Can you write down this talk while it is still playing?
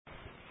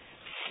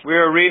We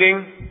are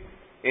reading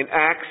in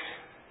Acts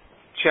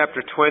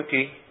chapter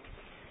 20.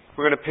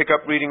 We're going to pick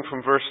up reading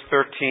from verse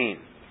 13.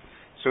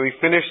 So we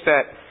finished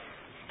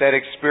that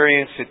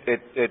experience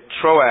at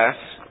Troas,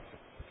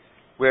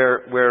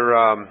 where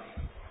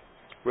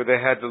they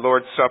had the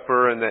Lord's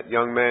Supper, and that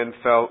young man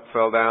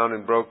fell down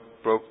and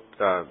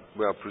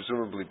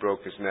presumably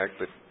broke his neck,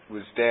 but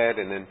was dead,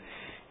 and then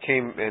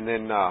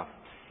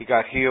he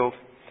got healed.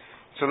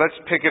 So let's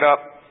pick it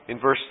up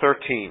in verse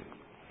 13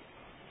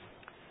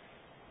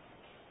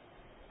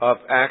 of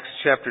Acts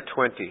chapter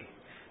 20.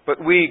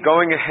 But we,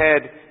 going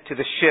ahead to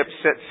the ship,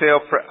 set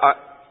sail for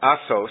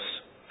Assos,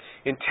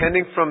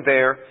 intending from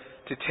there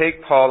to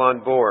take Paul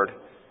on board.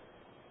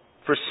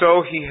 For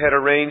so he had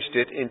arranged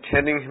it,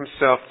 intending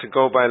himself to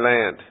go by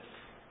land.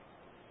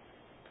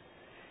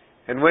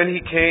 And when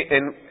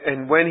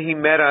he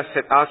met us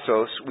at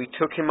Assos, we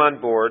took him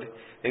on board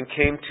and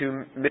came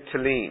to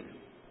Mytilene.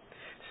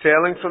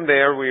 Sailing from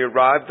there, we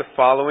arrived the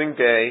following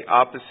day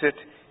opposite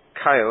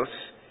Chios,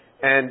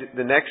 and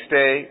the next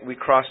day we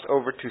crossed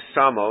over to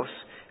Samos,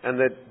 and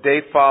the day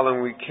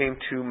following we came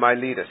to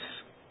Miletus.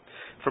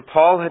 For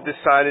Paul had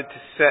decided to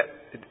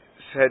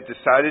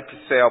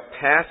sail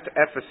past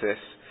Ephesus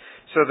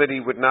so that he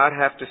would not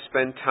have to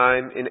spend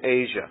time in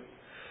Asia.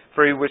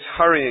 For he was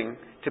hurrying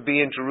to be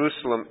in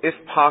Jerusalem, if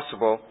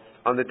possible,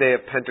 on the day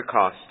of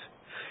Pentecost.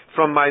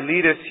 From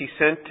Miletus he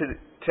sent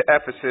to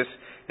Ephesus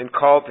and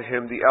called to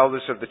him the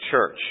elders of the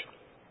church.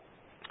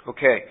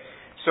 Okay,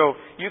 so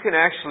you can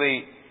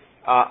actually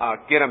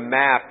get a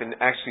map and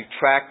actually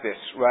track this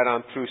right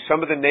on through.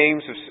 Some of the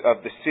names of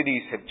the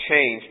cities have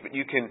changed, but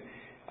you can,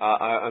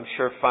 I'm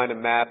sure, find a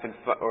map,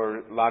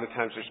 or a lot of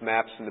times there's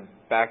maps in the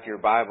back of your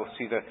Bible,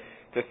 see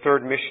the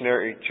third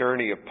missionary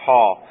journey of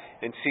Paul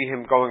and see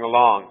him going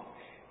along.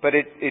 But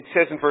it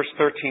says in verse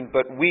 13,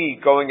 but we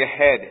going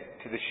ahead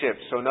to the ship.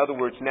 So in other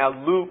words, now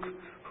Luke,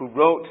 who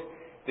wrote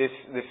this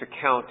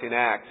account in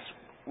Acts,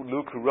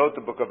 Luke, who wrote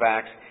the book of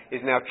Acts, is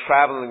now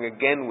traveling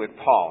again with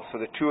Paul. So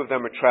the two of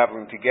them are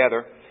traveling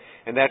together,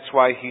 and that's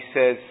why he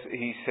says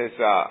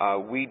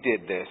we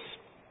did this.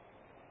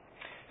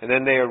 And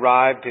then they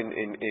arrived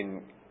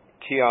in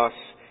Chios,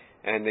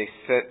 and they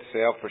set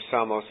sail for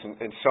Samos,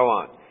 and so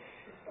on.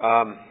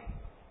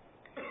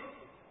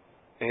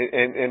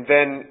 And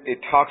then it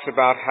talks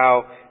about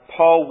how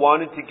Paul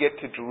wanted to get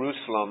to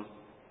Jerusalem,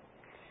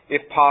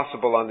 if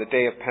possible, on the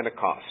day of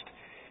Pentecost.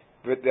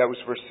 That was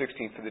verse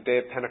 16, for the day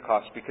of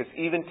Pentecost, because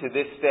even to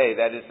this day,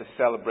 that is a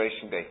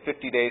celebration day,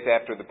 50 days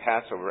after the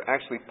Passover.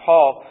 Actually,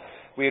 Paul,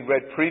 we had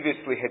read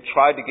previously, had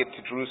tried to get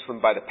to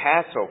Jerusalem by the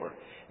Passover.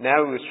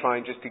 Now he was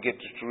trying just to get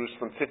to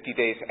Jerusalem 50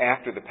 days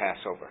after the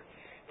Passover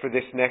for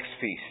this next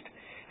feast.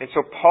 And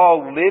so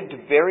Paul lived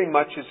very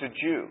much as a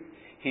Jew.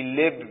 He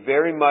lived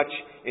very much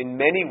in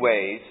many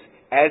ways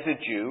as a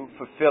Jew,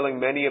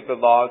 fulfilling many of the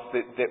laws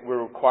that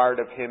were required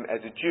of him as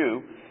a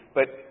Jew,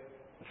 but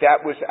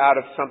that was out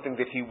of something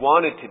that he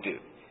wanted to do.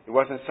 It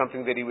wasn't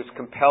something that he was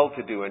compelled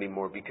to do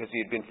anymore, because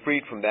he had been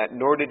freed from that,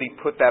 nor did he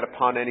put that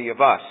upon any of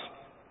us,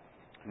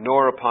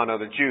 nor upon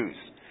other Jews.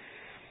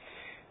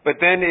 But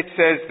then it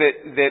says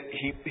that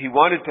he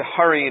wanted to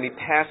hurry, and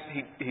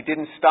he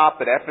didn't stop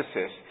at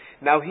Ephesus.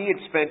 Now he had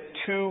spent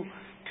two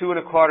and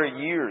a quarter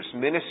years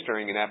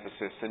ministering in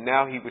Ephesus, and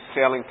now he was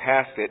sailing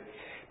past it.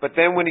 But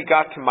then when he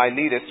got to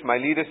Miletus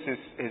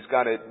has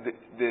got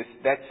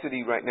that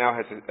city right now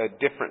has a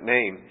different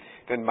name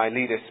than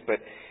Miletus. But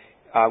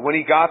when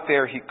he got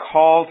there, he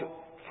called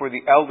for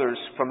the elders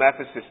from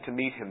Ephesus to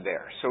meet him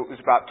there. So it was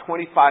about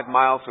 25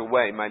 miles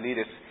away.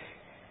 Miletus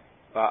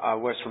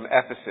was from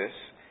Ephesus,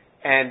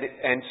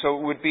 and so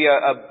it would be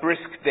a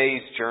brisk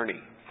day's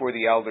journey for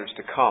the elders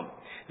to come.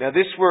 Now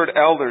this word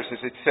elders, as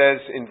it says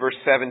in verse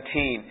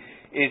 17,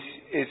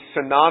 is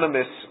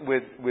synonymous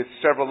with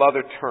several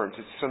other terms.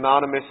 It's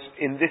synonymous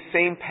in this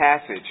same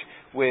passage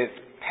with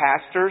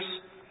pastors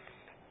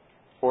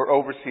or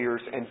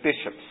overseers and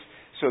bishops.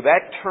 So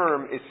that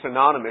term is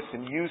synonymous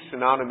and used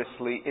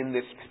synonymously in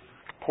this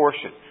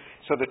portion.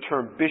 So the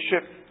term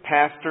bishop,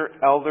 pastor,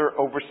 elder,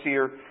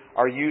 overseer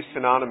are used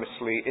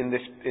synonymously in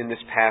this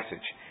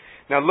passage.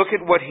 Now look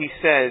at what he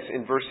says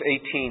in verse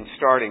 18,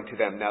 starting to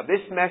them. Now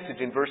this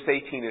message in verse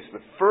 18 is the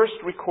first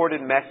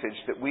recorded message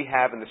that we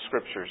have in the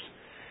Scriptures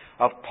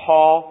of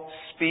Paul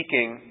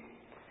speaking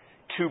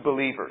to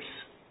believers.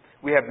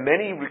 We have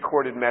many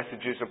recorded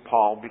messages of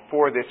Paul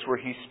before this where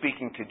he's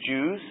speaking to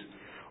Jews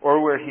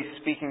or where he's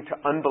speaking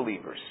to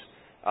unbelievers,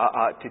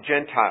 to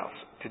Gentiles,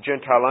 to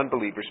Gentile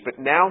unbelievers. But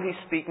now he's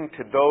speaking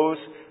to those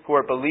who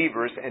are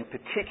believers, and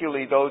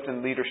particularly those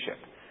in leadership.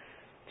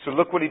 So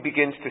look what he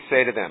begins to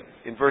say to them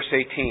in verse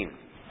 18.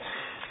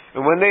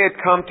 And when they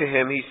had come to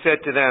him, he said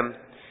to them,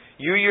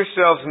 you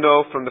yourselves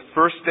know from the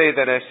first day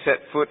that I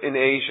set foot in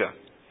Asia,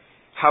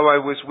 how I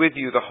was with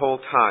you the whole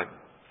time,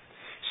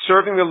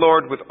 serving the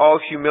Lord with all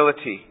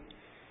humility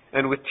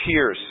and with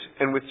tears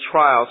and with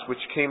trials which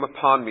came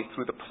upon me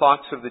through the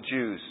plots of the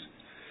Jews,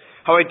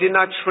 how I did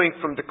not shrink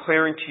from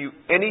declaring to you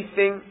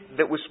anything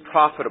that was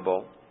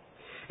profitable,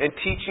 and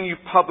teaching you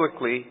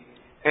publicly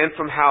and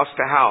from house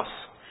to house,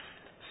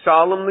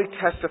 solemnly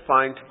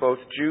testifying to both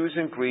Jews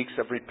and Greeks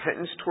of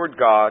repentance toward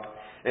God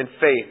and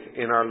faith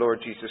in our Lord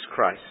Jesus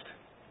Christ.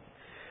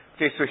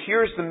 Okay, so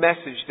here's the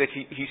message that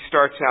he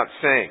starts out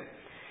saying.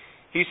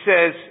 He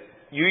says,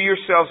 you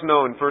yourselves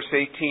know in verse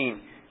 18,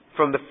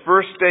 from the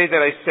first day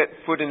that I set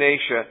foot in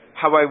Asia,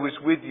 how I was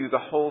with you the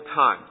whole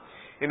time.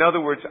 In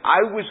other words,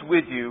 I was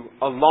with you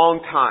a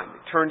long time.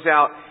 It turns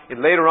out,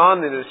 and later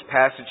on in this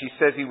passage, he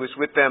says he was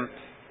with them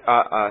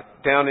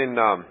down in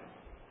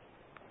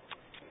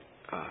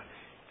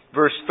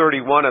verse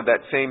 31 of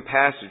that same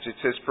passage. It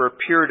says, for a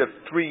period of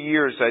 3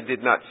 years I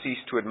did not cease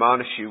to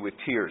admonish you with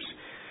tears.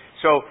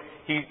 So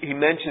he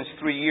mentions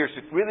 3 years.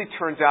 It really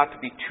turns out to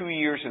be 2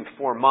 years and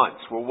 4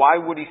 months. Well, why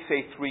would he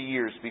say 3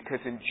 years? Because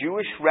in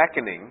Jewish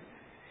reckoning,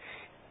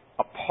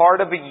 a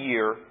part of a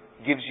year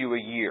gives you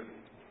a year.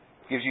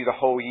 Gives you the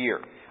whole year.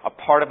 A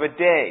part of a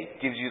day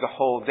gives you the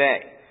whole day.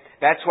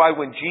 That's why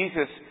when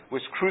Jesus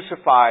was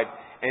crucified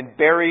and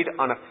buried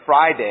on a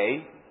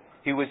Friday,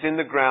 he was in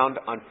the ground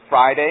on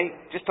Friday,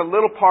 just a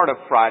little part of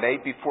Friday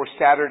before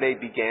Saturday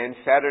began.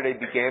 Saturday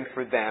began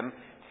for them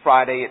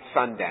Friday at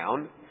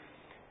sundown.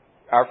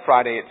 Our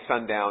Friday at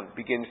sundown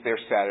begins their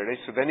Saturday.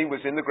 So then he was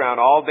in the ground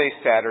all day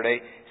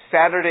Saturday.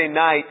 Saturday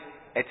night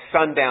at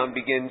sundown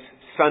begins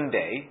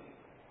Sunday.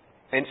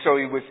 And so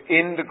he was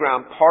in the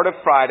ground part of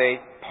Friday,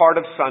 part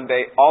of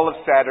Sunday, all of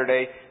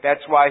Saturday.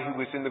 That's why he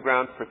was in the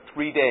ground for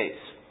 3 days.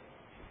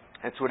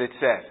 That's what it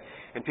says.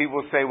 And people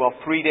will say, well,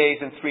 3 days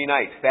and 3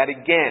 nights. That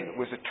again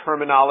was a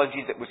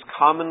terminology that was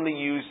commonly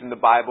used in the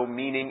Bible,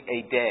 meaning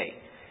a day.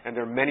 And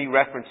there are many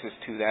references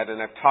to that,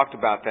 and I've talked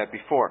about that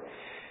before.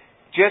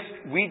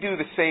 We do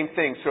the same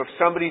thing. So if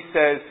somebody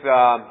says,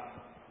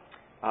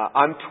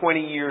 I'm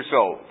 20 years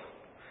old,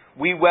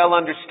 we well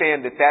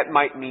understand that that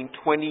might mean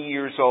 20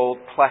 years old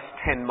plus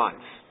 10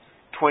 months.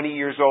 20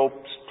 years old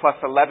plus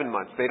 11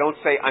 months. They don't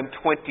say, I'm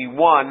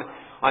 21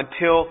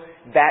 until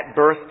that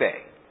birthday.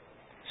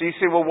 So you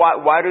say, well,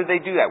 why do they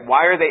do that?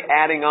 Why are they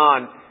adding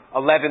on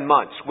 11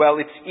 months? Well,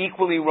 it's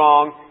equally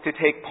wrong to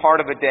take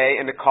part of a day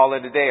and to call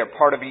it a day, or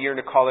part of a year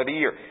and to call it a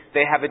year.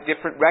 They have a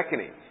different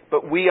reckoning.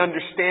 But we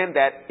understand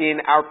that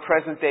in our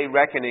present day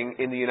reckoning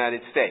in the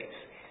United States.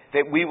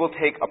 That we will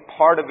take a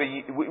part of a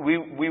year.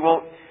 We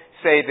won't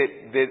say that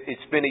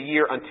it's been a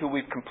year until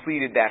we've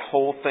completed that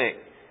whole thing.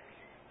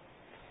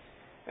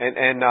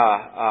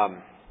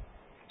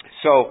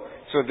 So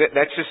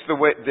that's just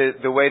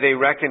the way they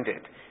reckoned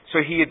it. So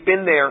he had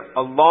been there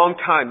a long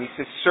time. He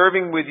says,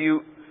 serving with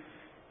you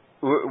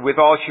with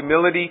all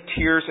humility,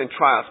 tears, and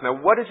trials. Now,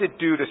 what does it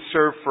do to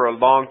serve for a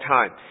long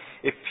time?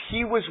 If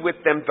he was with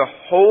them the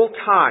whole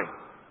time,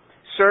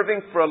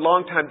 serving for a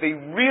long time, they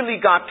really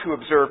got to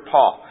observe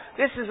Paul.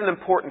 This is an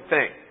important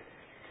thing.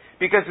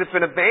 Because if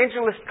an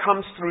evangelist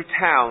comes through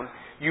town,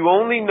 you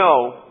only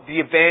know the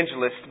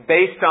evangelist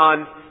based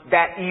on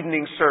that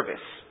evening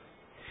service.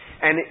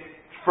 And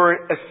for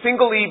a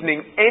single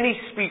evening, any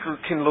speaker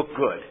can look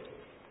good.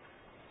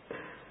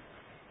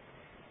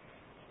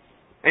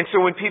 And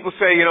so when people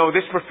say,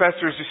 this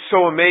professor is just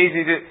so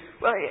amazing,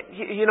 well,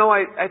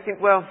 I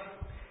think, well,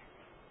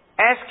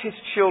 ask his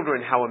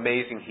children how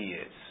amazing he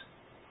is.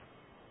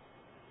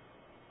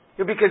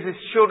 Because his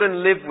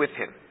children live with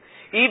him.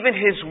 Even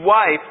his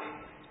wife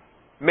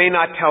may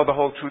not tell the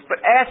whole truth, but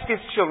ask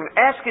his children,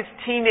 ask his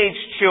teenage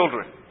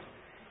children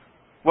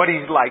what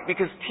he's like.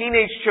 Because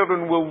teenage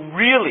children will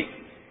really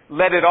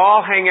let it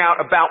all hang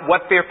out about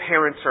what their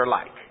parents are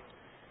like.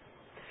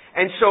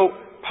 And so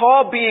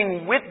Paul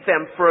being with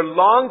them for a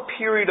long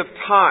period of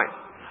time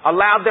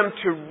allowed them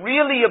to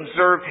really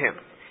observe him.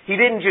 He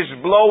didn't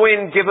just blow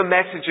in, give a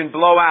message, and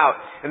blow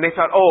out, and they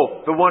thought,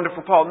 oh, the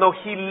wonderful Paul. No,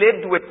 he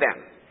lived with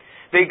them.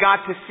 They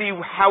got to see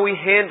how he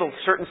handled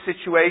certain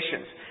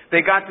situations.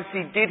 They got to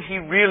see, did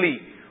he really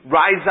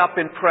rise up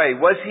and pray?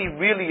 Was he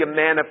really a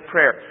man of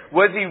prayer?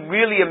 Was he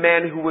really a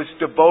man who was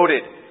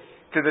devoted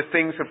to the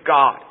things of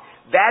God?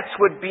 That's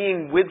what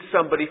being with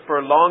somebody for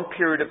a long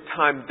period of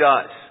time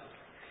does.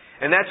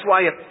 And that's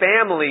why a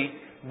family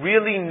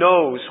really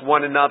knows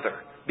one another,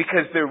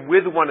 because they're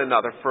with one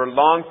another for a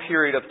long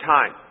period of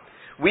time.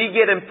 We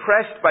get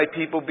impressed by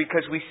people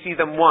because we see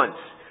them once.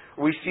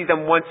 We see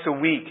them once a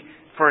week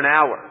for an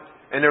hour,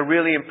 and they're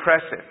really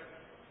impressive.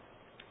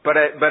 But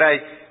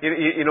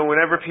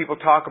whenever people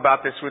talk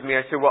about this with me,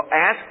 I say, well,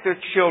 ask their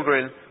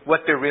children what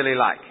they're really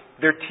like.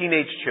 Their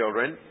teenage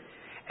children.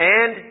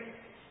 And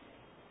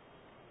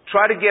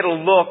try to get a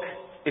look,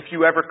 if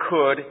you ever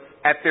could,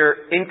 at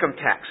their income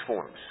tax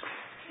forms.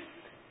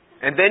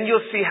 And then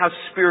you'll see how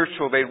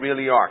spiritual they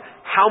really are.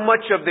 How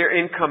much of their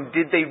income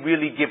did they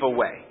really give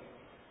away?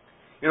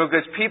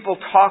 Because people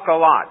talk a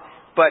lot.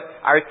 But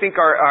I think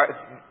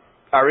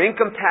our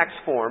income tax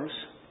forms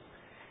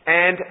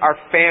and our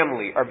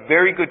family are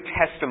very good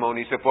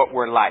testimonies of what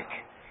we're like.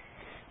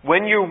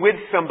 When you're with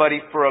somebody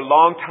for a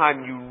long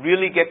time, you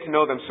really get to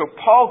know them. So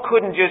Paul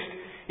couldn't just,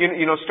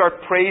 start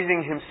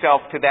praising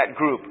himself to that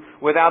group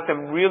without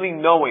them really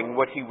knowing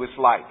what he was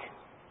like.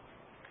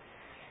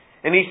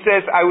 And he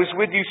says, I was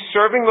with you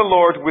serving the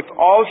Lord with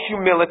all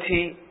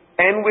humility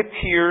and with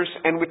tears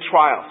and with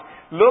trials.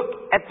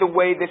 look at the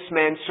way this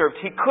man served.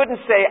 He couldn't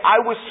say, I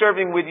was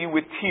serving with you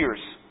with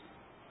tears,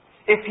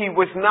 if he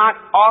was not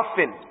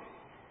often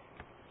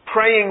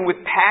praying with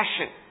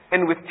passion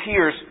and with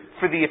tears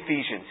for the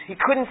Ephesians. He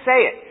couldn't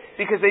say it,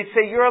 because they'd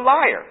say, you're a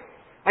liar.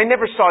 I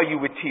never saw you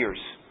with tears.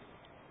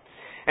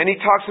 And he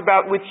talks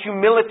about with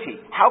humility.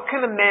 How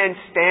can a man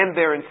stand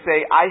there and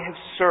say, I have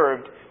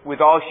served with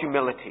all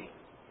humility?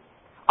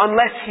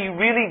 Unless he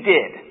really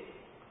did.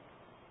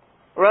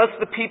 Or else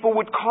the people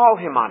would call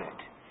him on it.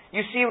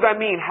 You see what I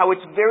mean? How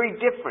it's very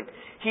different.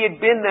 He had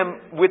been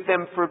with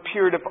them for a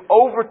period of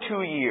over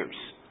 2 years.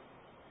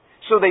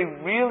 So they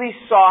really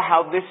saw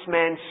how this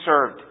man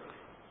served.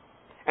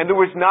 And there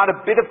was not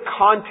a bit of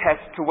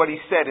contest to what he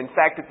said. In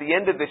fact, at the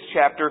end of this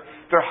chapter,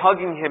 they're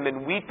hugging him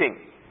and weeping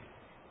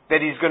that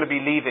he's going to be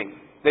leaving,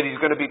 that he's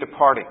going to be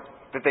departing,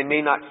 that they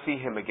may not see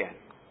him again.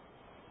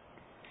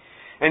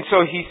 And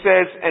so he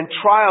says, and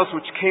trials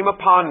which came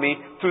upon me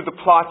through the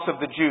plots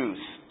of the Jews.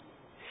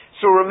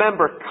 So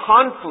remember,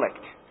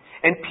 conflict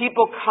and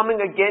people coming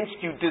against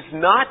you does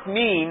not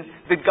mean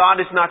that God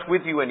is not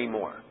with you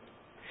anymore.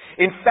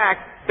 In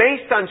fact,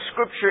 based on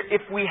Scripture,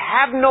 if we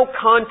have no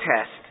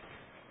contest,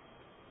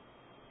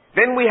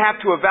 then we have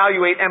to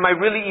evaluate, am I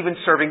really even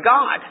serving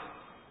God?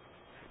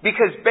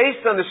 Because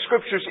based on the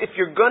Scriptures, if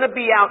you're going to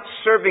be out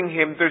serving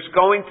Him, there's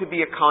going to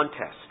be a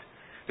contest.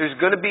 There's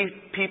going to be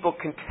people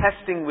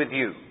contesting with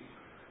you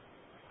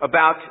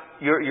about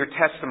your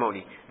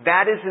testimony.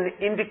 That is an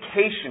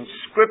indication,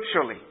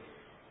 scripturally,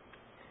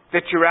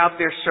 that you're out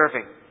there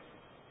serving.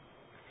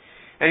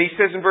 And he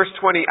says in verse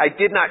 20, I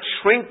did not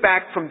shrink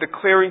back from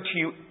declaring to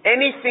you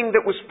anything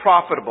that was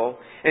profitable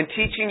and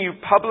teaching you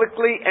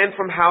publicly and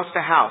from house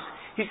to house.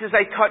 He says,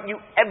 I taught you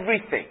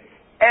everything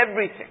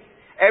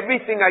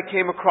I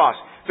came across.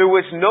 There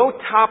was no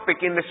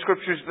topic in the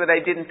Scriptures that I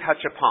didn't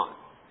touch upon.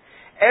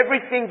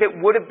 Everything that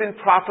would have been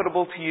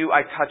profitable to you,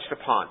 I touched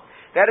upon.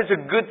 That is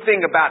a good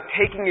thing about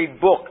taking a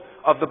book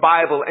of the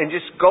Bible and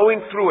just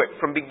going through it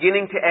from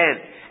beginning to end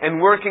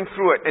and working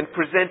through it and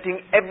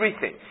presenting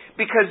everything.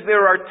 Because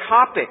there are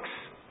topics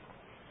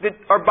that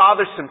are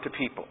bothersome to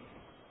people.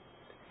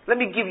 Let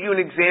me give you an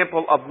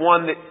example of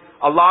one that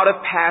a lot of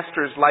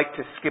pastors like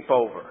to skip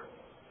over.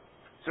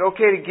 Is it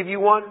okay to give you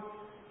one?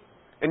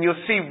 And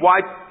you'll see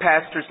why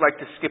pastors like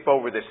to skip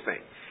over this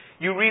thing.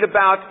 You read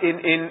about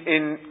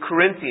in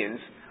Corinthians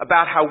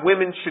about how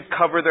women should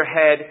cover their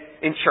head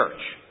in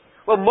church.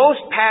 Well, most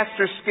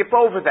pastors skip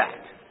over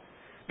that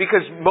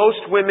because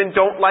most women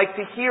don't like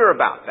to hear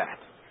about that.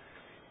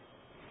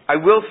 I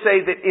will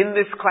say that in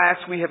this class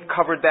we have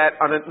covered that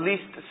on at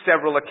least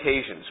several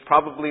occasions.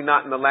 Probably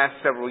not in the last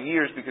several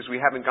years because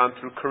we haven't gone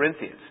through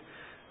Corinthians.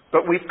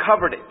 But we've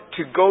covered it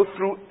to go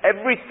through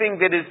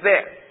everything that is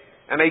there.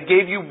 And I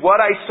gave you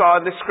what I saw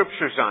in the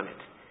Scriptures on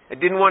it. I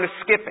didn't want to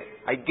skip it.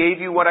 I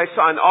gave you what I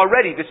saw. And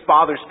already this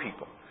bothers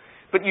people.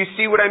 But you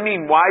see what I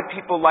mean, why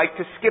people like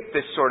to skip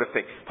this sort of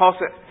thing. Paul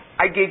said,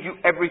 I gave you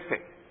everything.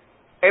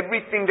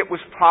 Everything that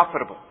was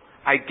profitable,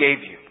 I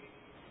gave you.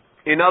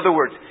 In other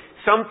words,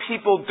 some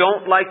people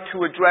don't like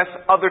to address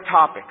other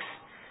topics.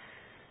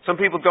 Some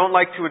people don't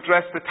like to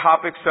address the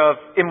topics of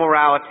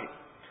immorality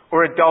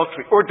or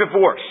adultery or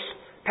divorce.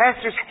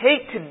 Pastors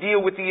hate to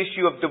deal with the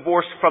issue of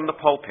divorce from the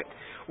pulpit.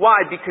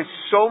 Why? Because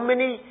so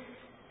many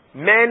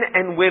men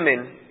and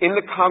women in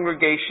the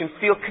congregation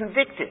feel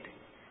convicted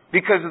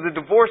because of the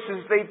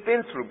divorces they've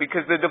been through,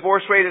 because the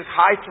divorce rate is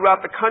high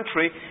throughout the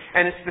country,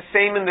 and it's the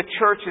same in the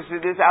church as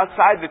it is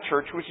outside the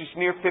church, which is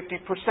near 50%.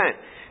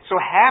 So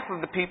half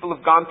of the people have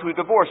gone through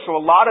divorce, so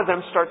a lot of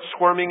them start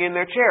squirming in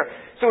their chair.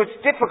 So it's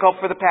difficult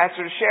for the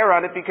pastor to share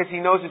on it because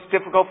he knows it's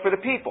difficult for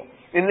the people.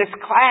 In this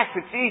class,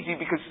 it's easy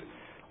because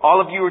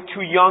all of you are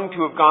too young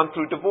to have gone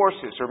through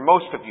divorces, or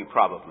most of you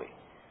probably.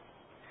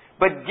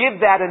 But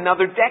give that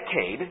another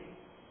decade,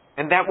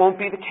 and that won't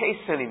be the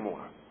case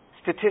anymore,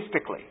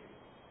 statistically.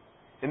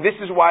 And this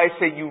is why I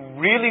say you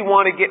really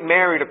want to get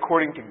married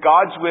according to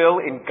God's will,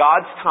 in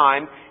God's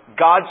time,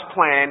 God's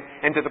plan,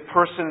 and to the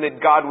person that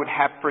God would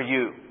have for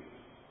you.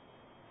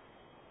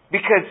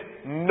 Because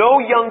no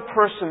young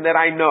person that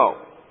I know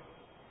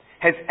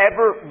has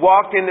ever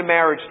walked into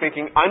marriage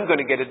thinking, I'm going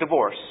to get a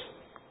divorce.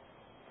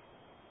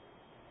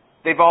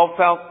 They've all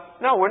felt,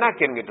 no, we're not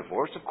getting a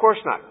divorce. Of course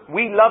not.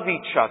 We love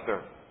each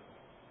other.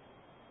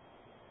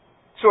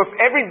 So if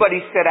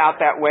everybody set out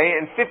that way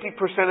and 50%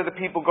 of the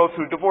people go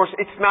through divorce,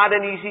 it's not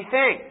an easy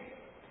thing.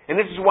 And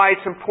this is why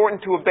it's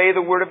important to obey the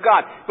Word of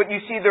God. But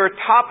you see, there are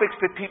topics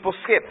that people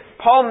skip.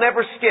 Paul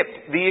never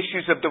skipped the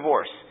issues of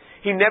divorce.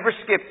 He never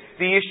skipped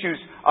the issues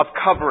of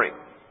covering.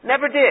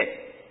 Never did.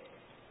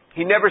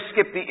 He never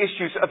skipped the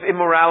issues of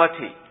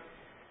immorality.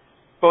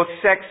 Both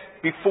sex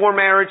before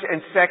marriage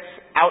and sex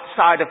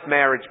outside of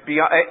marriage,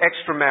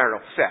 extramarital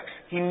sex.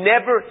 He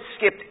never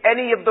skipped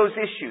any of those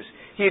issues.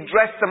 He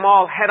addressed them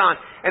all head on.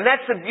 And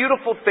that's the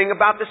beautiful thing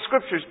about the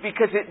Scriptures,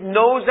 because it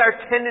knows our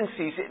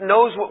tendencies. It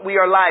knows what we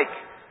are like.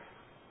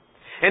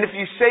 And if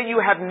you say you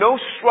have no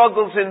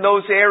struggles in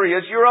those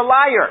areas, you're a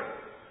liar.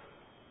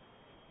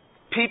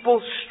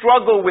 People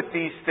struggle with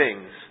these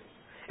things.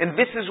 And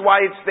this is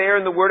why it's there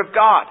in the Word of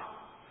God.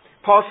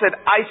 Paul said,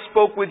 I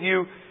spoke with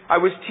you, I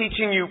was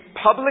teaching you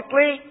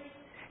publicly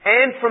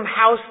and from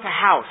house to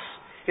house.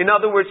 In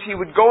other words, he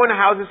would go into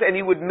houses and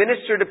he would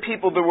minister to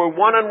people. There were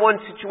one-on-one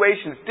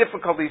situations,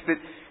 difficulties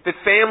that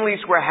families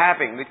were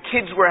having, that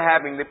kids were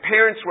having, that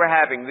parents were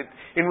having, that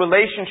in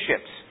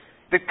relationships,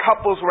 that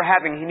couples were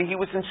having. He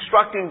was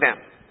instructing them.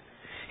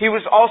 He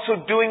was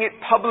also doing it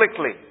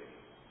publicly.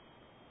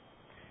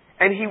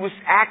 And he was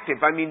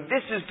active. I mean,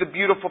 this is the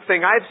beautiful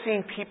thing. I've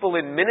seen people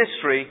in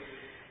ministry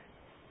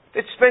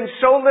that spend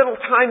so little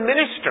time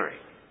ministering.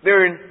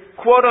 They're in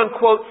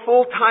quote-unquote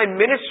full-time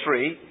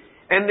ministry,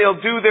 and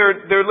they'll do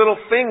their little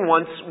thing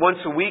once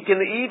a week in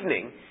the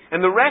evening.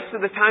 And the rest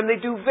of the time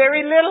they do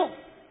very little.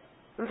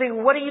 I'm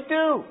thinking, what do you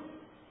do?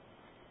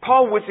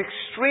 Paul was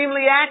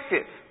extremely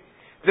active.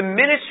 The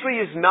ministry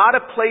is not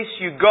a place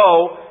you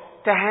go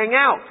to hang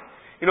out.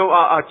 You know,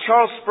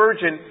 Charles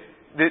Spurgeon,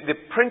 the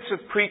Prince of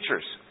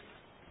Preachers,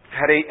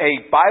 had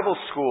a Bible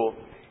school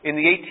in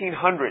the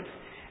 1800s.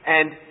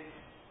 And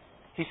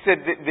he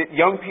said that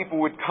young people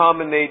would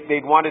come and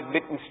they'd want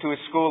admittance to his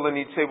school, and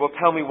he'd say, well,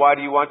 tell me, why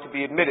do you want to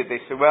be admitted?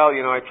 They said, well,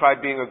 I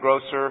tried being a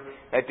grocer.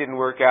 That didn't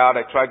work out.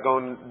 I tried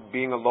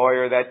being a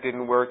lawyer. That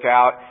didn't work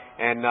out.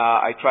 And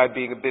I tried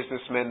being a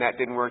businessman. That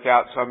didn't work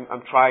out. So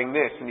I'm trying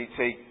this. And he'd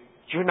say,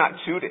 you're not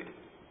suited.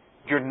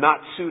 You're not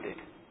suited.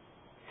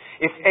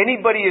 If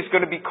anybody is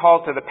going to be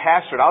called to the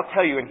pastorate, I'll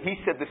tell you, and he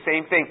said the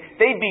same thing,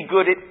 they'd be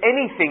good at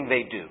anything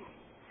they do.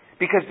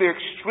 Because they're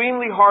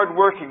extremely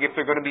hard-working if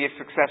they're going to be a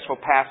successful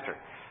pastor.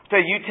 So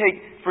you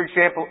take, for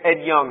example,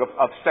 Ed Young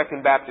of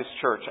Second Baptist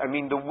Church. I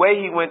mean, the way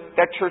he went,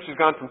 that church has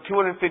gone from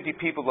 250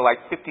 people to like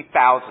 50,000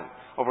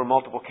 over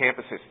multiple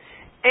campuses.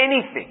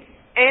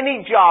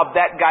 Any job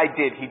that guy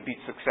did, he'd be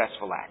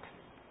successful at.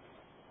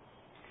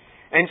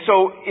 And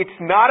so it's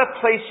not a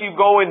place you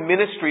go in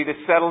ministry to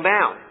settle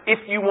down if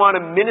you want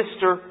to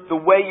minister the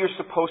way you're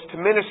supposed to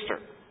minister.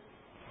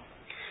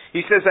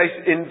 He says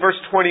in verse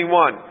 21,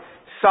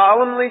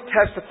 solemnly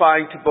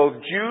testifying to both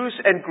Jews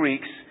and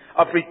Greeks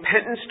of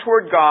repentance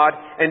toward God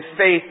and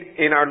faith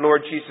in our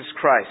Lord Jesus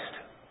Christ.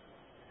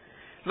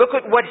 Look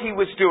at what he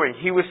was doing.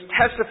 He was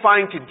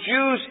testifying to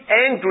Jews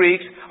and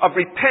Greeks of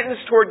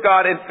repentance toward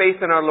God and faith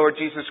in our Lord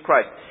Jesus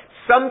Christ.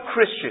 Some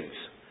Christians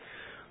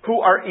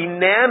who are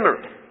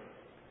enamored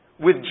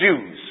with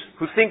Jews,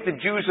 who think the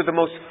Jews are the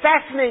most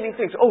fascinating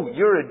things. Oh,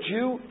 you're a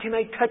Jew? Can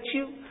I touch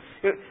you?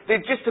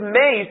 They're just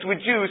amazed with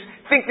Jews,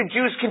 think the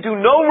Jews can do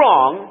no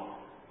wrong,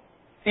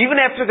 even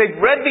after they've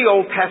read the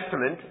Old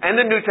Testament and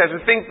the New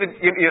Testament, think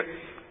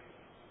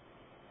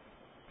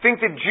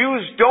that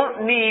Jews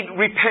don't need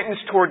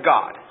repentance toward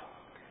God.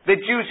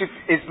 That Jews,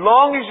 as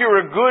long as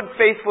you're a good,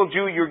 faithful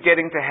Jew, you're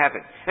getting to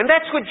heaven. And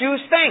that's what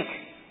Jews think.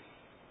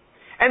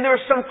 And there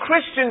are some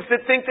Christians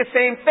that think the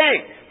same thing.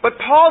 But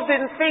Paul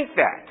didn't think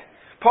that.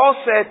 Paul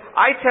said,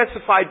 I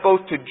testified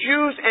both to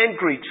Jews and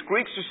Greeks.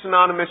 Greeks are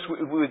synonymous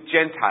with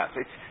Gentiles.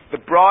 It's the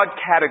broad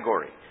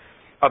category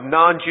of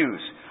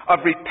non-Jews.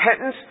 Of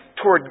repentance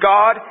toward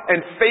God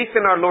and faith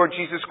in our Lord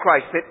Jesus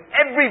Christ. That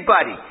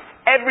everybody,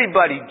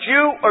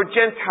 Jew or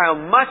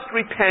Gentile, must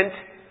repent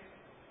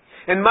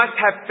and must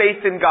have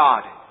faith in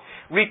God.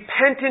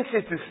 Repentance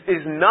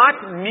is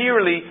not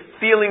merely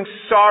feeling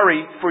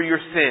sorry for your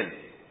sin.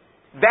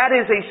 That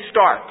is a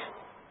start.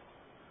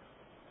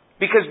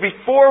 Because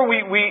before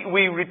we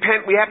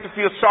repent, we have to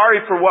feel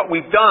sorry for what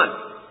we've done.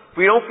 If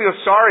we don't feel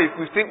sorry, if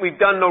we think we've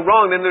done no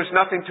wrong, then there's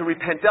nothing to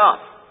repent of.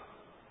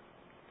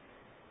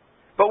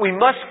 But we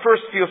must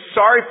first feel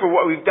sorry for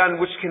what we've done,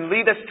 which can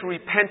lead us to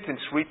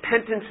repentance.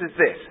 Repentance is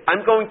this.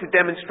 I'm going to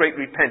demonstrate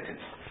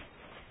repentance.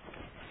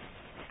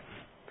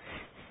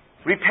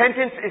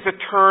 Repentance is a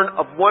turn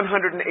of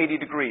 180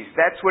 degrees.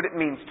 That's what it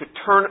means, to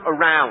turn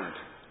around.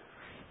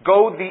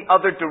 Go the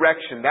other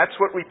direction. That's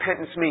what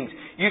repentance means.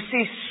 You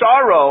see,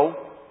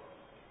 sorrow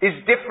is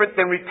different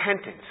than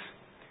repentance.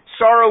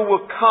 Sorrow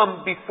will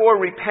come before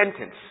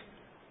repentance.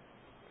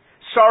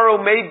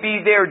 Sorrow may be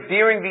there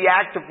during the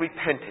act of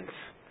repentance.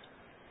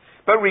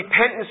 But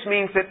repentance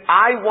means that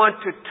I want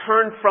to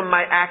turn from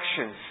my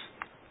actions.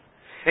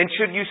 And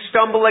should you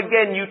stumble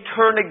again, you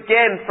turn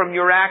again from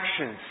your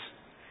actions.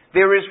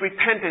 There is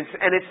repentance,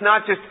 and it's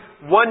not just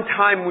one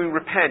time we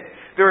repent.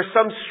 There are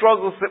some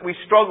struggles that we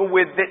struggle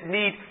with that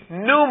need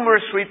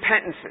numerous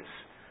repentances,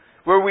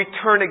 where we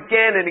turn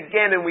again and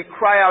again and we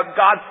cry out,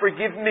 God,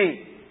 forgive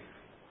me.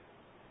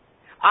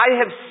 I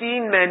have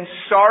seen men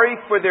sorry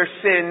for their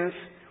sins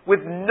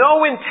with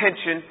no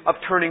intention of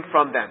turning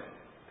from them,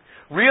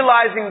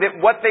 realizing that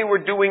what they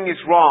were doing is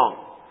wrong,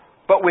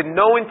 but with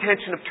no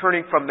intention of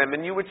turning from them.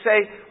 And you would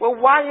say, well,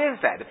 why is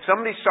that? If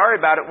somebody's sorry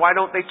about it, why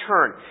don't they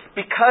turn?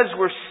 Because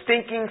we're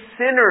stinking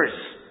sinners.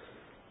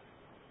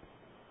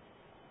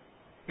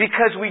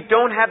 Because we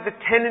don't have the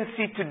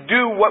tendency to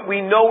do what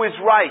we know is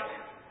right.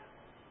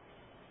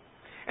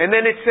 And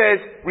then it says,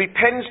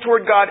 repentance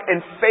toward God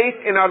and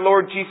faith in our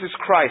Lord Jesus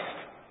Christ.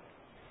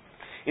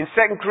 In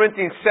 2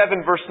 Corinthians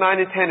 7, verse 9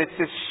 and 10, it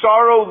says,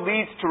 sorrow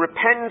leads to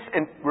repentance,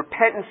 and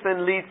repentance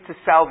then leads to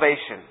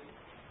salvation.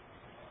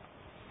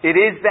 It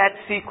is that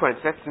sequence.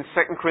 That's in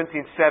 2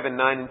 Corinthians 7,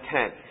 9 and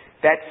 10.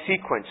 That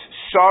sequence.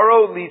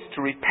 Sorrow leads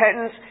to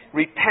repentance.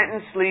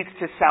 Repentance leads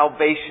to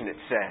salvation, it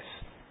says.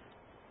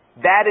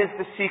 That is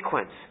the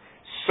sequence.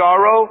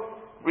 Sorrow,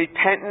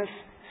 repentance,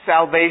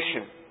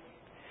 salvation.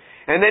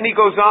 And then he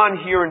goes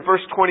on here in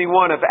verse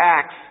 21 of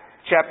Acts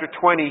chapter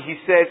 20. He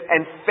says,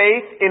 and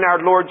faith in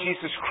our Lord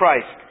Jesus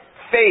Christ.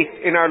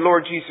 Faith in our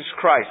Lord Jesus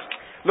Christ.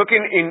 Look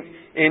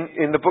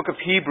in the book of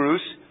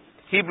Hebrews.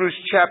 Hebrews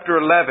chapter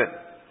 11.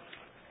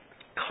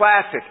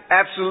 Classic,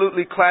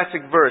 absolutely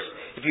classic verse.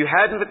 If you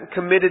hadn't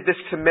committed this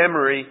to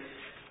memory,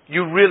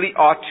 you really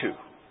ought to.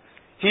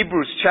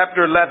 Hebrews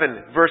chapter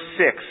 11, verse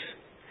 6.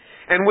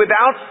 And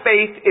without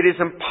faith it is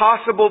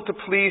impossible to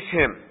please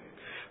Him.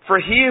 For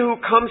he who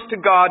comes to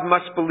God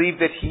must believe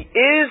that He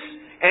is,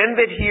 and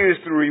that He is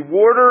the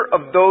rewarder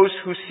of those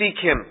who seek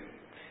Him.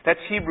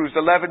 That's Hebrews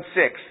 11:6.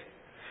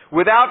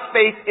 Without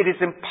faith it is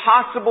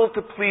impossible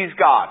to please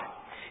God.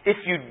 If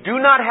you do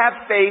not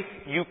have faith,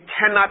 you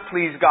cannot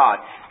please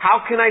God. How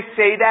can I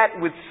say that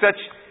with such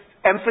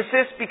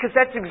emphasis? Because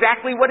that's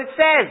exactly what it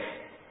says.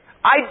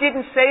 I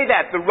didn't say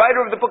that. The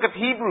writer of the book of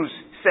Hebrews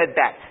said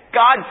that.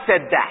 God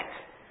said that.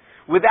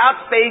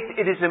 Without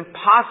faith, it is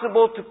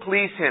impossible to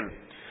please Him.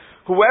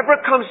 Whoever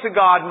comes to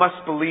God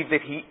must believe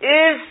that He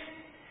is,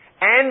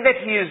 and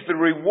that He is the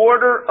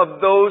rewarder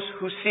of those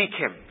who seek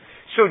Him.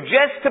 So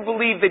just to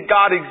believe that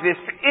God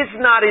exists is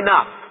not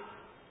enough.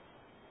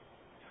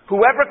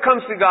 Whoever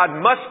comes to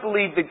God must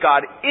believe that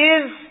God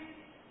is,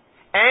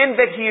 and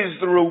that He is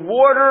the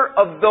rewarder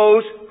of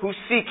those who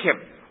seek Him.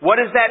 What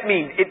does that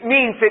mean? It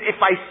means that if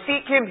I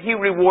seek Him, He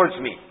rewards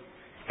me.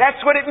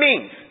 That's what it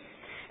means.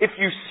 If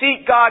you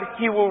seek God,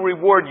 He will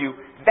reward you.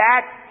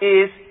 That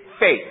is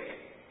faith.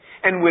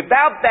 And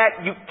without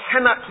that, you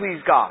cannot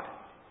please God.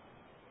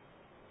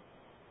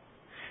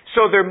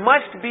 So there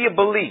must be a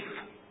belief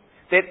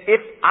that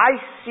if I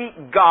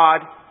seek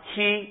God,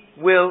 He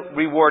will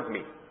reward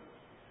me.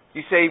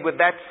 You say, well,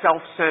 that's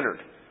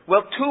self-centered.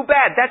 Well, too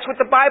bad. That's what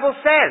the Bible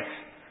says.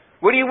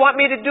 What do you want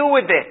me to do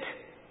with it?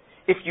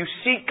 If you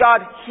seek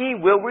God, He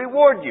will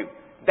reward you.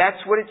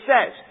 That's what it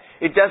says.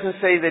 It doesn't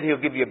say that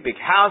He'll give you a big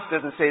house. It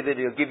doesn't say that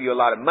He'll give you a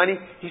lot of money.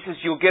 He says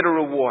you'll get a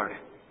reward.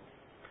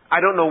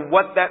 I don't know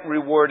what that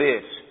reward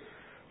is.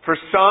 For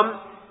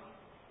some,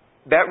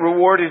 that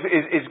reward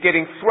is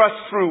getting thrust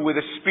through with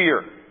a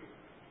spear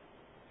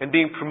and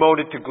being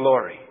promoted to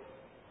glory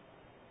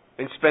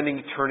and spending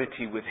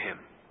eternity with Him.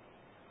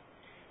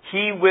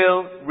 He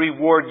will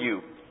reward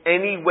you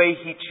any way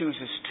He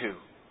chooses to.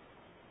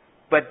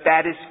 But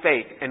that is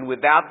faith. And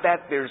without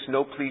that, there's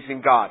no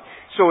pleasing God.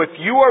 So if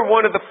you are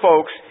one of the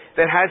folks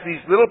that has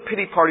these little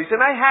pity parties,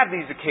 and I have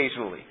these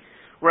occasionally,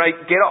 where I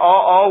get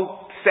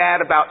all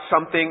sad about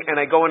something, and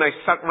I go and I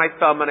suck my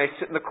thumb, and I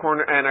sit in the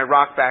corner, and I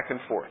rock back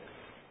and forth.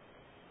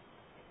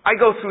 I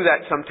go through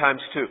that sometimes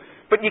too.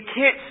 But you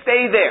can't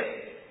stay there.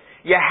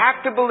 You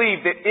have to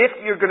believe that if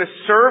you're going to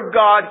serve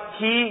God,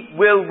 He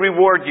will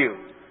reward you.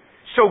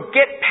 So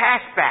get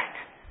past that.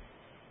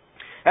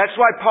 That's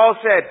why Paul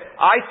said,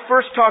 I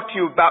first talked to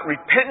you about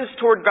repentance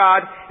toward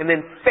God and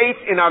then faith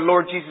in our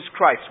Lord Jesus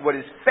Christ. What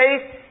is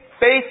faith?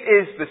 Faith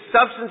is the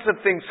substance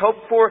of things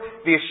hoped for,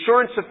 the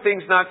assurance of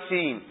things not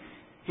seen.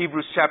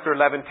 Hebrews chapter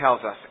 11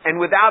 tells us. And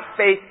without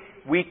faith,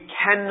 we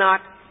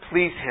cannot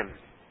please Him.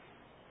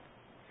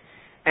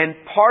 And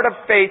part of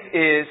faith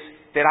is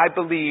that I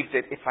believe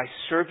that if I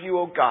serve you,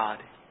 O God,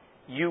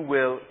 you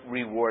will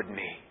reward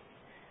me.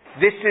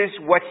 This is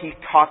what He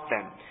taught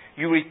them.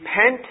 You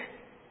repent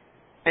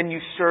and you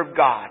serve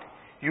God.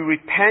 You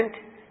repent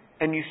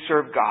and you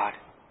serve God.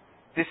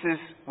 This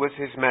was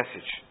His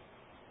message.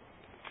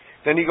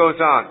 Then he goes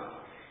on.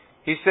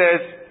 He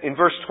says in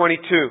verse 22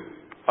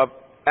 of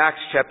Acts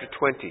chapter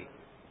 20.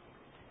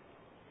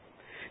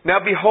 Now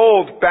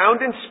behold,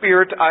 bound in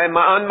spirit, I am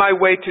on my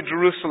way to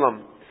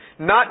Jerusalem,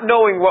 not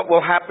knowing what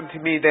will happen to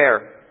me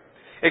there,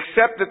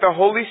 except that the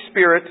Holy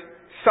Spirit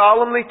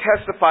solemnly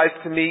testifies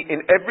to me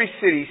in every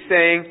city,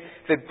 saying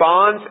that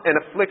bonds and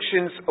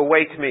afflictions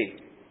await me.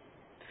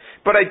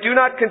 But I do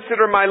not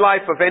consider my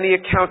life of any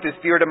account as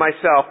dear to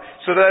myself,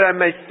 so that I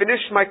may finish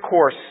my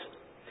course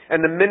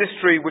and the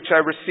ministry which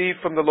I received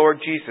from the Lord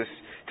Jesus,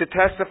 to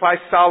testify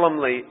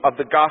solemnly of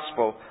the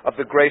gospel of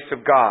the grace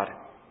of God.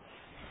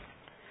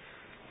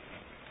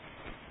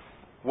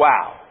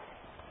 Wow.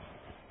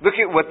 Look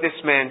at what this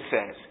man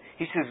says.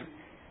 He says,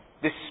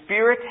 the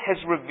Spirit has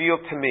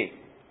revealed to me.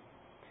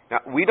 Now,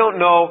 we don't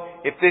know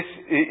if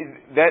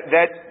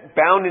that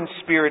bound in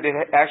spirit, it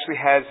actually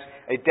has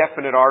a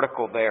definite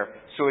article there.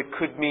 So it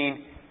could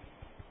mean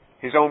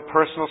his own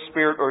personal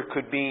spirit, or it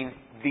could mean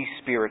the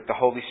Spirit, the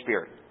Holy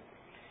Spirit.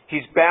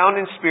 He's bound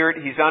in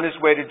spirit. He's on his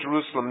way to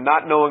Jerusalem,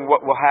 not knowing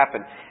what will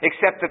happen.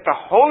 Except that the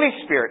Holy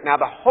Spirit, now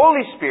the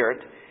Holy Spirit,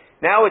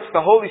 now it's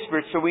the Holy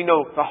Spirit, so we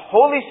know the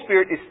Holy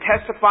Spirit is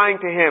testifying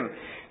to him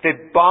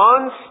that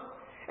bonds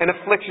and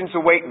afflictions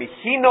await me.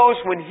 He knows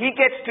when he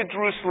gets to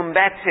Jerusalem,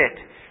 that's it.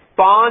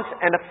 Bonds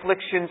and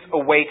afflictions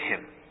await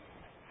him.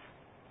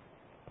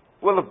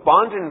 Well, if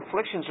bonds and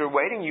afflictions are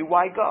awaiting you,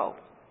 why go?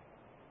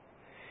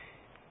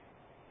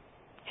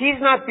 He's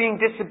not being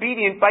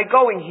disobedient by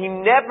going. He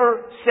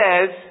never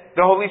says,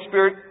 the Holy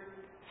Spirit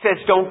says,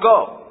 don't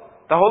go.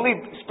 The Holy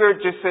Spirit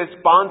just says,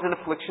 bonds and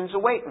afflictions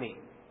await me.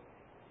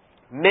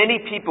 Many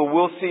people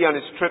we'll see on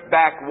his trip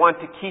back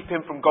want to keep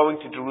him from going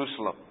to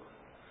Jerusalem.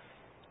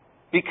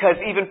 Because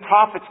even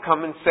prophets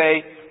come and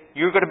say,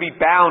 you're going to be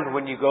bound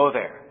when you go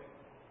there.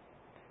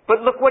 But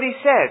look what he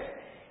says.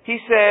 He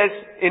says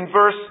in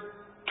verse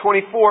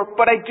 24,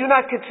 but I do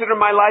not consider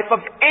my life of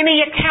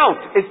any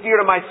account as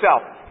dear to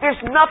myself. There's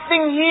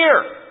nothing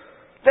here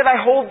that I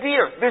hold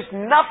dear. There's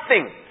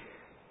nothing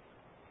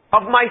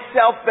of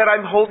myself that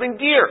I'm holding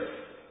dear.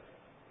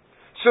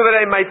 So that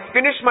I might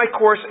finish my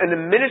course and the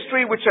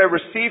ministry which I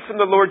received from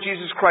the Lord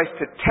Jesus Christ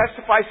to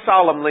testify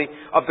solemnly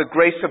of the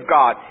grace of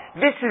God.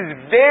 This is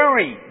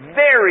very,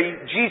 very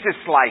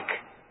Jesus-like.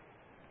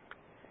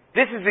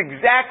 This is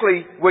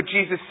exactly what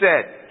Jesus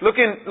said. Look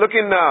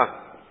in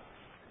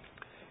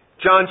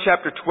John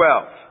chapter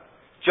 12.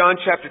 John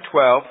chapter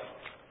 12.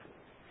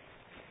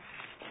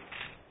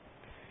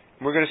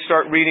 We're going to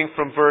start reading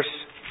from verse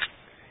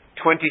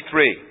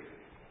 23.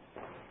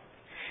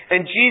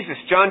 And Jesus,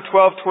 John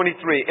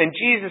 12:23, and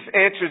Jesus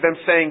answered them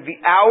saying,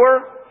 the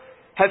hour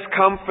has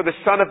come for the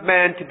Son of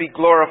Man to be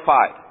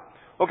glorified.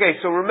 Okay,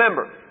 so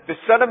remember, the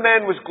Son of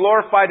Man was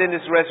glorified in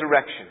his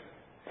resurrection.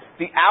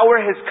 The hour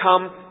has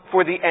come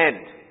for the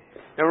end.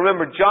 Now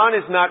remember, John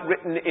is not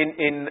written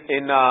in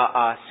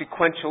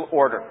sequential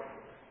order.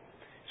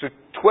 So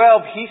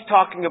 12, he's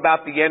talking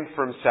about the end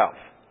for himself.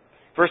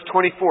 Verse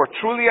 24,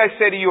 truly I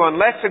say to you,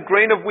 unless a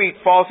grain of wheat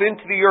falls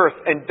into the earth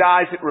and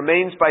dies, it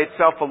remains by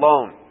itself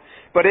alone.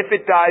 But if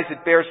it dies,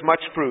 it bears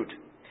much fruit.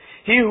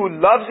 He who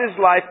loves his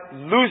life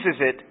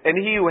loses it, and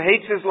he who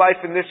hates his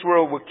life in this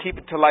world will keep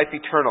it to life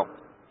eternal.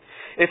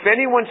 If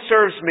anyone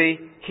serves me,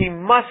 he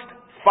must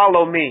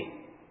follow me.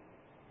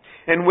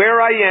 And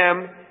where I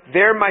am,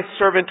 there my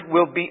servant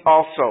will be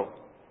also.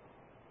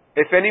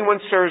 If anyone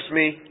serves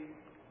me,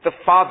 the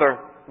Father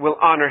will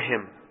honor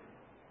him.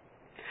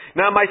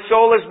 Now my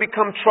soul has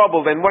become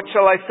troubled, and what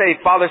shall I say?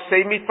 Father,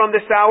 save me from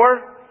this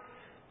hour?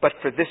 But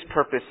for this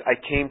purpose I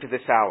came to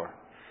this hour.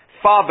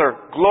 Father,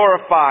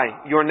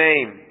 glorify your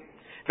name.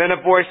 Then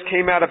a voice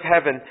came out of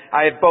heaven.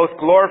 I have both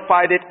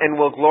glorified it and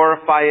will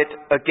glorify it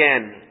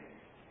again.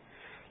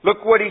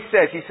 Look what he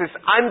says. He says,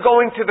 I'm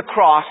going to the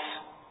cross,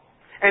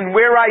 and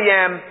where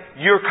I am,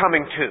 you're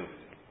coming to.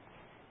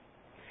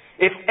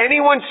 If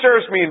anyone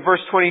serves me, in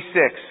verse 26,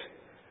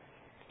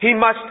 he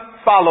must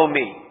follow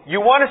me. You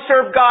want to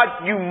serve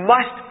God, you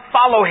must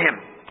follow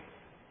him.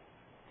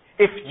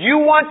 If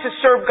you want to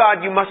serve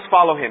God, you must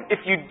follow him. If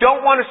you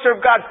don't want to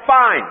serve God,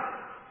 fine.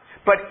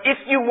 But if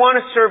you want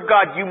to serve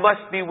God, you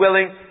must be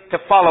willing to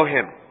follow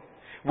him.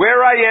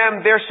 Where I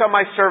am, there shall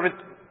my servant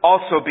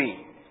also be.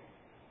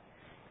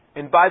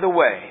 And by the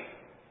way,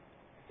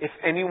 if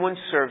anyone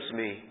serves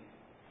me,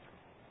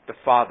 the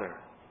Father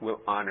will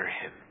honor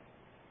him.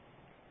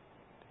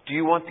 Do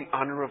you want the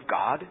honor of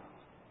God?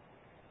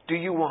 Do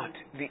you want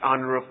the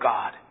honor of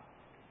God?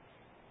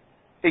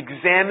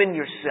 Examine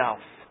yourself.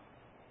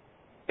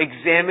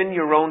 Examine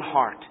your own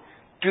heart.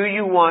 Do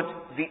you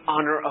want the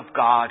honor of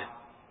God?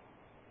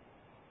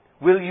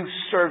 Will you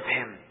serve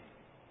him?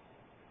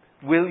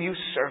 Will you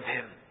serve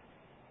him?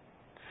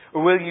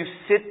 Or will you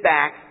sit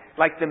back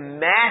like the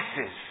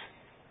masses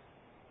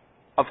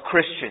of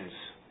Christians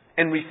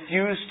and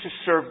refuse to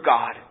serve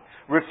God?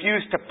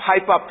 Refuse to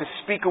pipe up to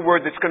speak a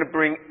word that's going to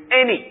bring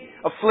any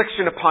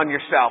affliction upon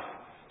yourself?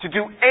 To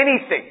do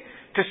anything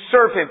to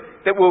serve him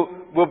that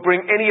will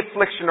bring any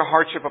affliction or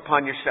hardship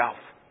upon yourself?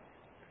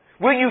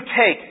 Will you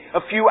take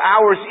a few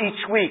hours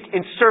each week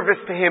in service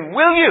to him?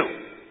 Will you?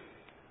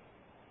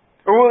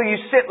 Or will you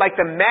sit like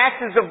the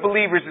masses of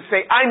believers and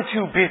say, I'm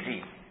too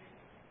busy.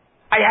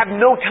 I have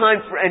no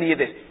time for any of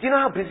this. Do you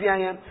know how busy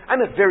I am?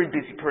 I'm a very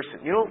busy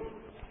person, you know?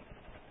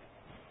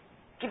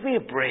 Give me a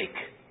break.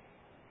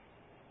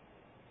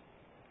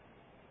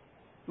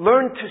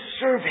 Learn to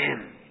serve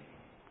him.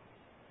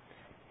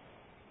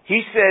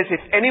 He says,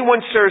 if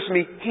anyone serves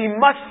me, he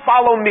must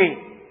follow me.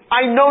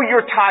 I know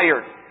you're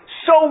tired.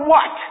 So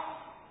what?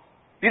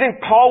 Do you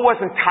think Paul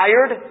wasn't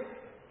tired?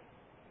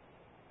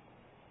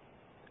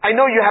 I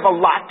know you have a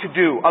lot to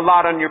do, a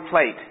lot on your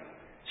plate.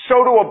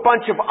 So do a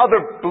bunch of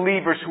other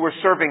believers who are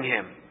serving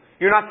him.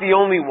 You're not the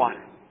only one.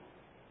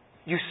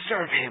 You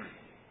serve him.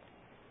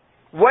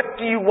 What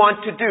do you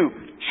want to do?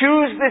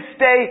 Choose this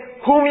day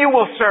whom you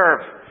will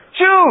serve.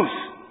 Choose!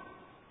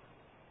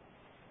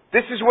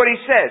 This is what he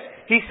says.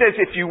 He says,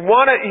 if you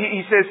want to,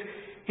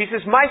 he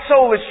says, my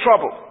soul is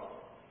troubled.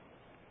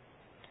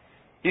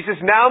 He says,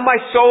 now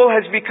my soul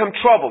has become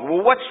troubled.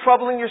 Well, what's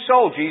troubling your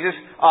soul, Jesus?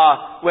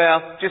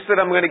 Well, just that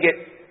I'm going to get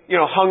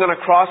hung on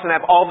a cross and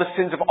have all the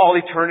sins of all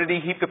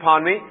eternity heaped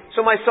upon me.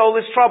 So my soul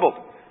is troubled.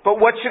 But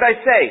what should I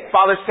say?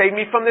 Father, save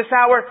me from this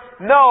hour?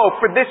 No,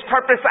 for this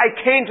purpose I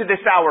came to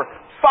this hour.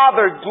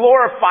 Father,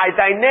 glorify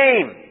thy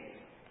name.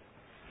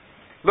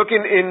 Look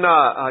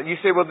you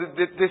say, well,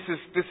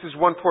 this is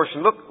one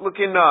portion. Look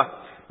in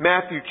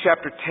Matthew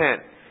chapter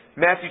 10.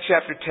 Matthew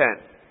chapter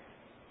 10.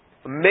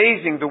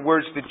 Amazing the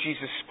words that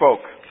Jesus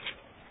spoke.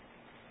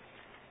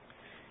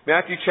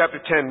 Matthew chapter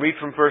 10, read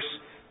from verse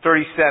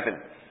 37.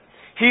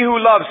 He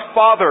who loves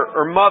father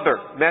or mother,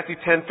 Matthew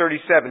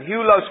 10:37, he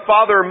who loves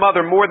father or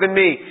mother more than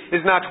me is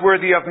not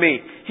worthy of me.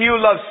 He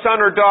who loves son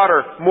or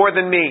daughter more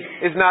than me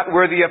is not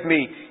worthy of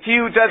me. He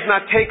who does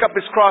not take up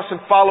his cross and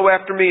follow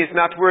after me is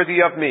not worthy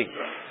of me.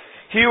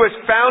 He who has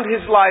found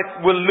his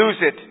life will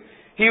lose it.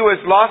 He who has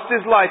lost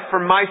his life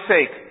for my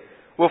sake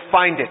will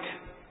find it.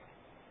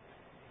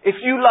 If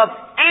you love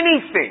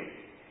anything,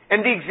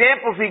 and the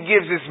examples he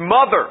gives is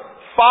mother,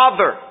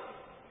 father,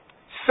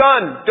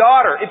 son,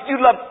 daughter. If you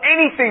love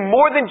anything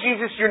more than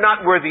Jesus, you're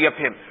not worthy of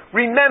Him.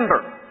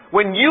 Remember,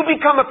 when you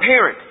become a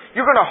parent,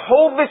 you're going to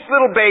hold this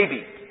little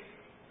baby.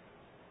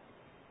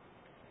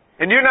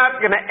 And you're not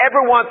going to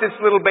ever want this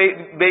little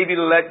baby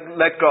to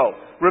let go.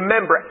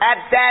 Remember,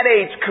 at that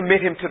age,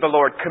 commit him to the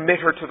Lord. Commit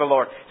her to the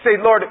Lord. Say,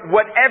 Lord,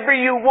 whatever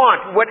you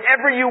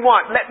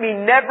want, let me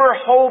never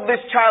hold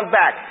this child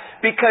back.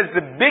 Because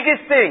the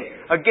biggest thing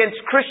against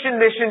Christian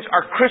missions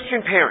are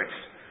Christian parents.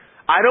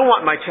 I don't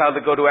want my child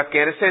to go to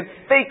Afghanistan.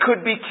 They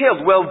could be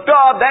killed. Well,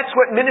 that's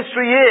what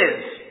ministry is.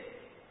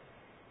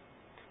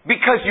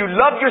 Because you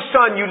love your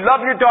son, you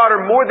love your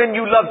daughter more than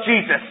you love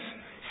Jesus.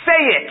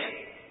 Say it.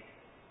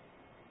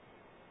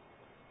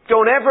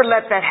 Don't ever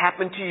let that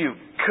happen to you.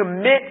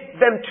 Commit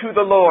them to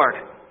the Lord.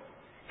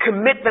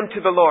 Commit them to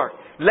the Lord.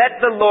 Let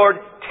the Lord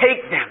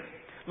take them.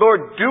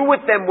 Lord, do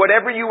with them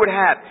whatever you would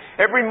have.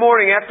 Every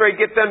morning after I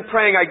get done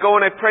praying, I go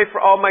and I pray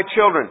for all my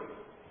children.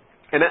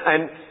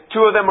 And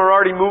two of them are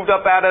already moved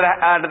up out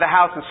of the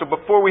house. And so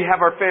before we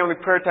have our family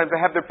prayer times, I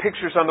have their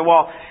pictures on the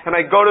wall. And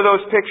I go to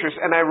those pictures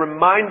and I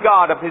remind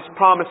God of His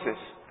promises.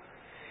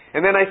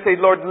 And then I say,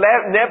 Lord,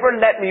 never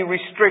let me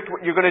restrict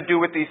what you're going to do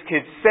with these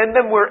kids. Send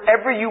them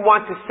wherever you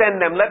want to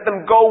send them. Let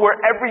them go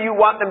wherever you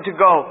want them to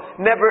go.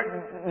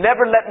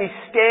 Never let me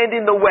stand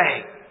in the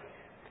way.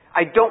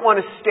 I don't want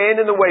to stand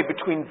in the way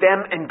between them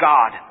and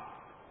God.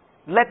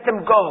 Let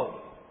them go.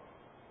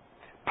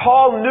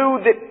 Paul knew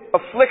that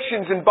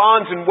afflictions and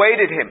bonds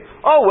awaited him.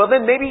 Oh, well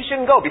then maybe he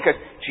shouldn't go because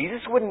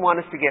Jesus wouldn't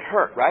want us to get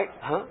hurt, right?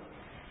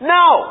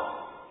 No!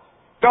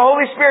 The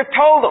Holy Spirit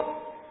told him.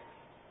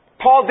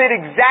 Paul did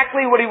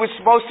exactly what he was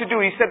supposed to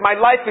do. He said, my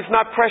life is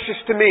not precious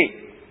to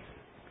me.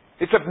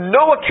 It's of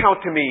no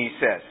account to me, he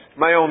says,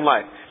 my own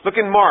life. Look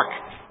in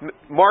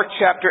Mark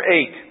chapter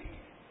 8.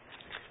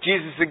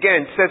 Jesus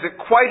again says it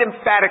quite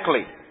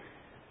emphatically.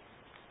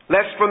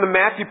 Lest from the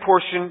Matthew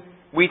portion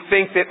we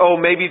think that,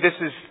 maybe this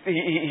is,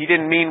 he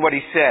didn't mean what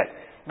he said.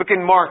 Look in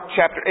Mark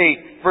chapter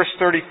 8, verse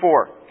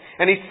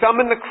 34. And he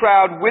summoned the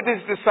crowd with his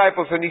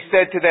disciples and he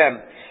said to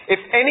them, if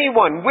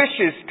anyone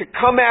wishes to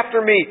come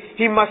after me,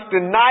 he must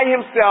deny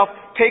himself,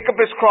 take up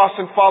his cross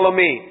and follow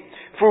me.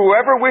 For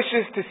whoever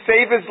wishes to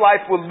save his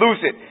life will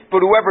lose it,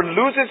 but whoever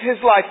loses his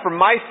life for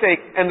my sake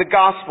and the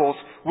gospel's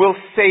will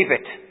save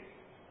it.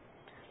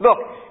 Look,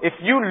 if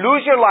you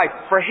lose your life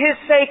for His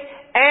sake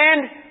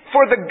and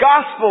for the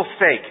gospel's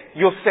sake,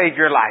 you'll save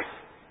your life.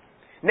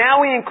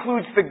 Now He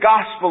includes the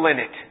gospel in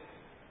it.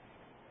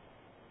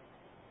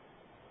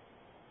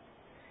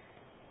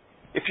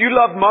 If you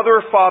love mother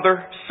or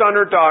father, son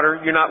or daughter,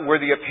 you're not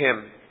worthy of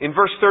Him. In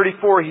verse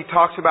 34, he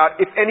talks about,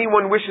 if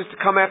anyone wishes to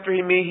come after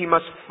me, he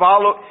must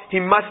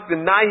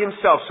deny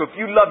himself. So if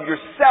you love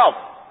yourself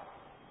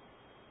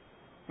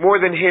more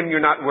than Him,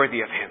 you're not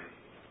worthy of Him.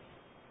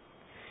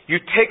 You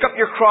take up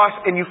your cross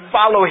and you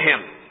follow Him.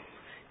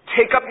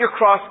 Take up your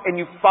cross and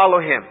you follow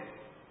Him.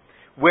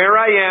 Where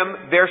I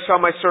am, there shall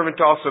my servant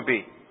also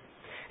be.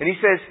 And he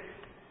says,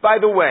 by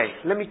the way,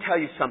 let me tell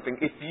you something.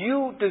 If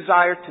you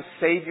desire to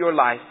save your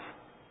life,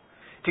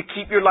 to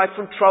keep your life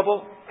from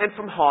trouble and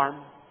from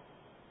harm,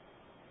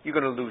 you're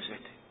going to lose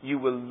it. You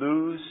will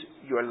lose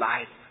your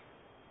life.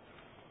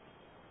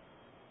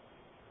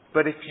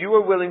 But if you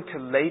are willing to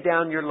lay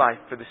down your life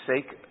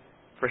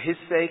for His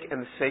sake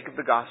and the sake of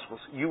the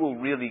Gospels, you will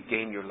really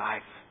gain your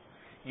life.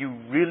 You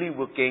really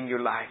will gain your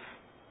life.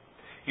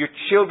 Your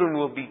children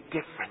will be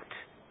different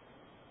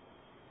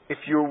if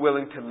you're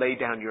willing to lay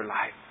down your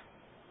life.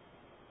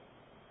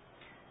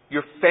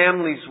 Your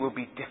families will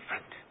be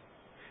different.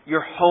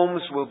 Your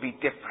homes will be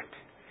different.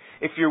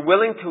 If you're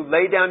willing to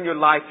lay down your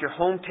life, your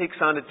home takes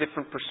on a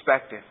different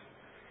perspective.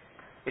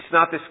 It's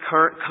not this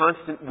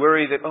constant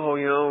worry that,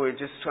 we're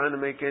just trying to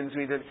make ends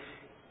meet.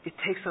 It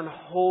takes on a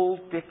whole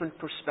different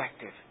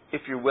perspective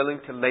if you're willing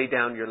to lay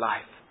down your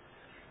life.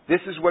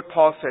 This is what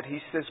Paul said. He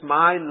says,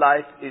 my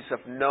life is of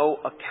no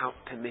account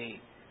to me.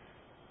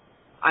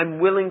 I'm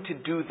willing to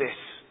do this.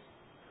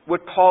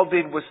 What Paul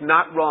did was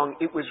not wrong.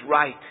 It was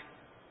right.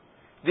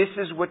 This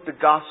is what the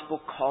gospel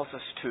calls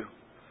us to.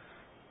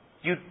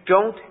 You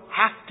don't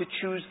have to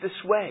choose this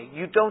way.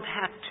 You don't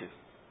have to.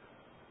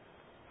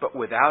 But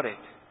without it,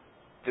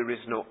 there is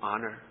no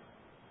honor.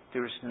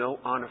 There is no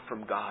honor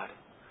from God.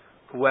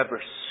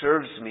 Whoever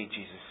serves me,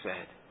 Jesus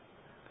said,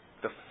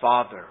 the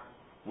Father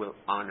will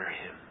honor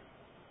him.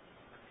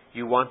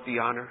 You want the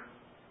honor?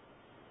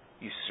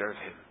 You serve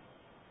Him.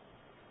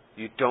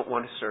 You don't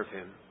want to serve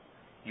Him,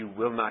 you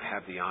will not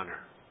have the honor.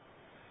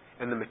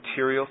 And the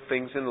material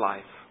things in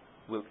life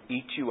will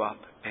eat you up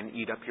and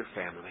eat up your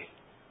family.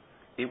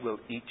 It will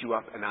eat you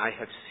up, and I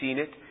have seen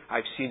it.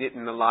 I've seen it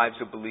in the lives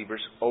of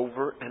believers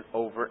over and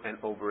over and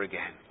over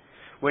again.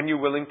 When you're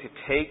willing to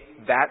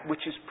take that which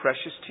is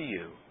precious to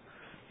you,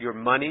 your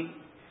money,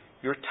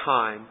 your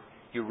time,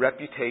 your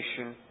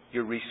reputation,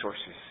 your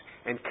resources,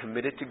 and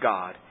commit it to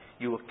God,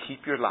 you will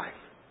keep your life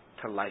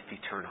to life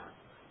eternal.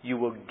 You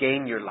will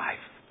gain your life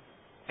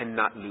and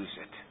not lose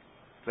it.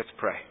 Let's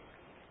pray.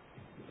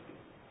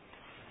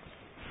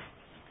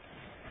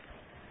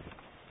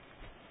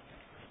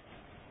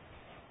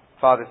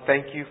 Father,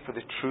 thank you for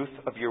the truth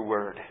of your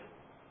word.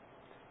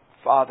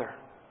 Father,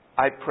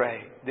 I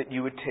pray that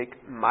you would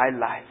take my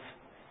life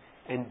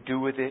and do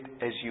with it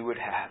as you would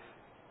have.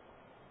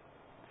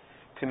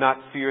 To not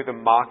fear the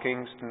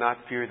mockings, to not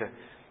fear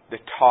the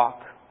talk,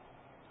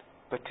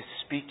 but to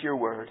speak your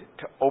word,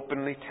 to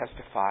openly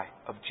testify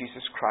of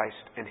Jesus Christ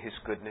and His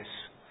goodness.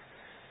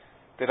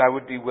 That I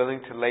would be willing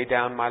to lay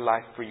down my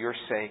life for your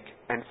sake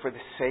and for the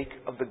sake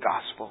of the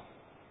gospel.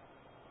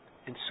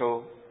 And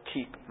so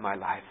keep my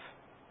life.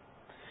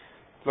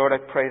 Lord,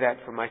 I pray that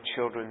for my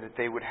children, that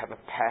they would have a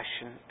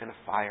passion and a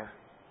fire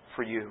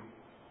for you.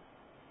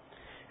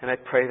 And I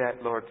pray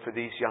that, Lord, for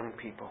these young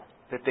people,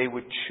 that they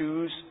would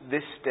choose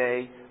this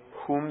day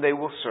whom they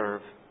will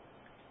serve,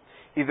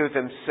 either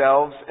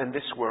themselves and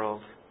this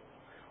world,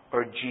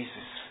 or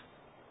Jesus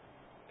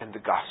and the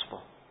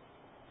gospel.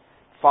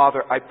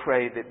 Father, I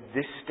pray that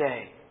this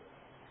day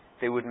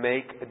they would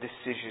make a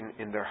decision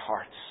in their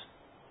hearts.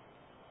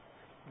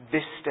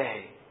 This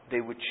day they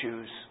would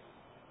choose,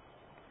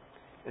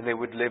 and they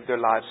would live their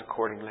lives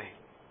accordingly.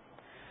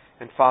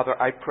 And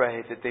Father, I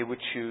pray that they would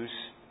choose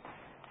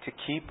to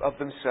keep of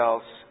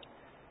themselves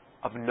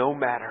of no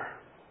matter,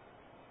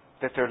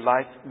 that their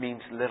life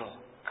means little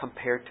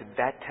compared to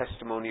that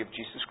testimony of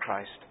Jesus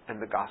Christ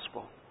and the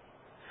gospel.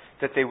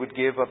 That they would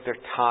give of their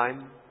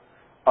time,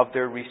 of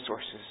their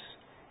resources,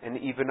 and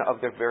even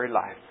of their very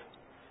life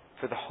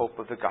for the hope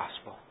of the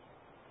gospel.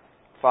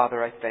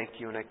 Father, I thank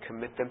you and I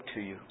commit them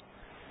to you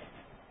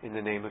in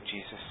the name of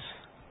Jesus.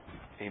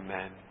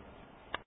 Amen.